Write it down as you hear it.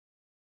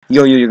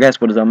Yo guys,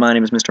 what is up? My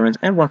name is MrEnds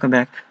and welcome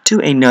back to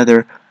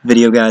another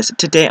video, guys.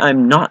 Today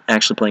I'm not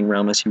actually playing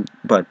Realms,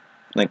 but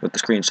like what the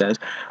screen says,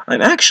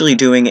 I'm actually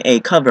doing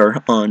a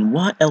cover on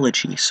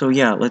Wa-Elegy. So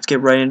yeah, let's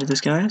get right into this,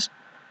 guys.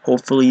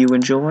 Hopefully you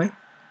enjoy,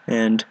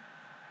 and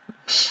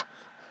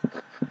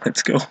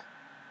let's go.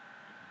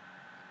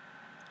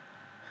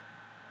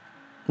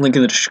 Link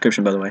in the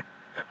description, by the way.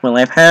 Well,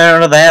 I've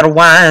heard there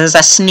was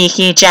a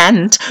sneaky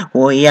gent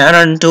who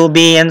yearned to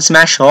be in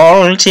Smash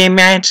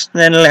Ultimate,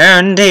 then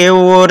learned he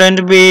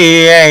wouldn't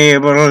be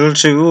able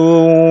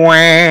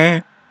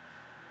to.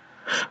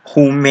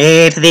 Who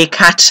made the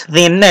cut,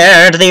 the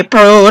nerd, the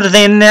prude,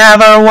 the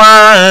never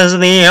was,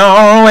 the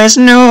always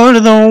knew,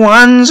 the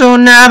ones who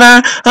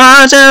never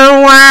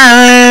uttered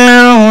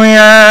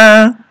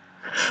Hallelujah.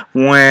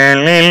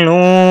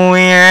 Hallelujah.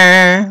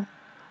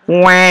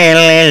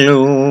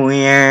 Hallelujah.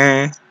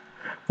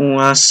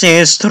 Was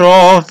his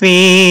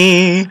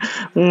trophy,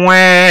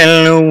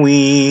 Waluigi.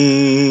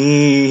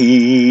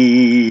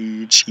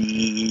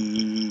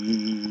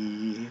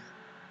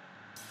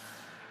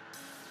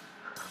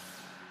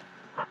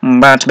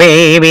 But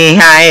baby,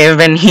 I've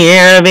been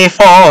here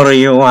before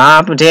you.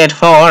 Update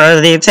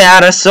for the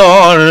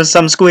pterosaur.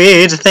 Some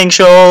squid thing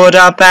showed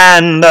up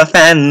and the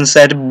fence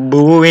said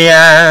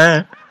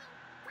booyah.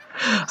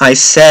 I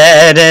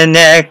said an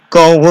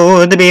echo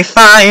would be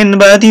fine,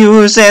 but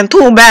you said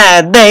too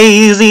bad,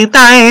 Daisy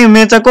time.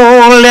 It's a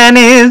cold and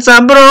it's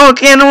a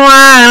broken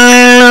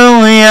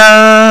hallelujah.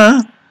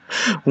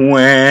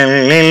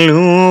 Hallelujah.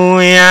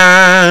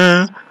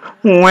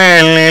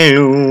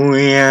 Hallelujah.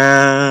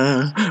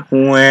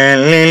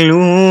 Hallelujah.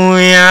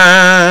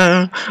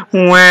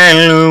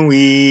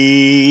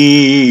 Waluigi.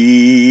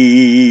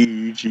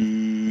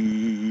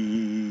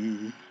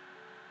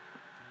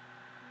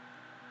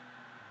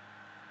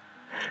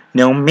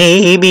 Now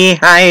maybe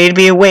I'd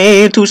be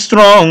way too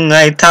strong,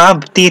 I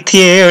top the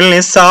tier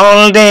list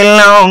all day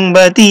long,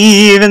 but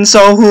even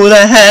so, who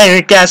the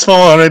heck asked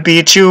for a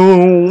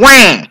Pichu?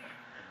 Wah!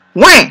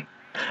 Wah!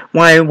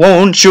 Why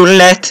won't you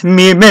let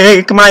me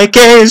make my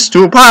case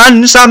to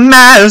punch some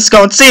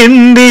mascots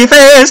in the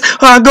face,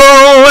 or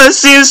go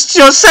assist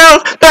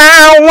yourself?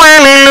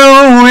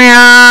 Hallelujah!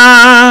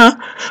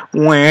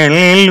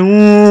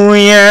 Hallelujah!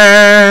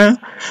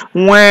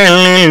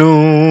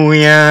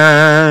 Hallelujah,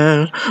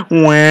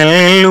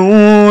 hallelujah,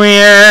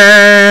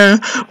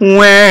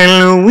 Waluigi.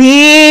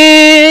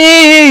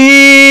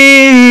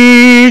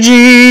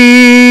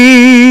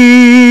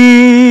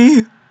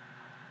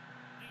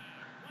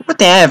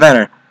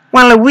 Whatever.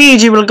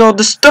 Waluigi will go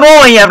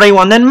destroy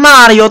everyone, then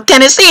Mario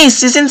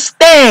Tennessee's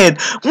instead.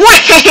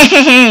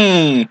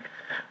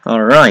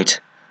 Alright,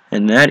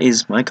 and that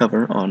is my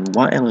cover on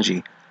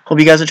Wa-Elegy. Hope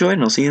you guys enjoyed,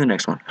 and I'll see you in the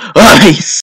next one. Peace!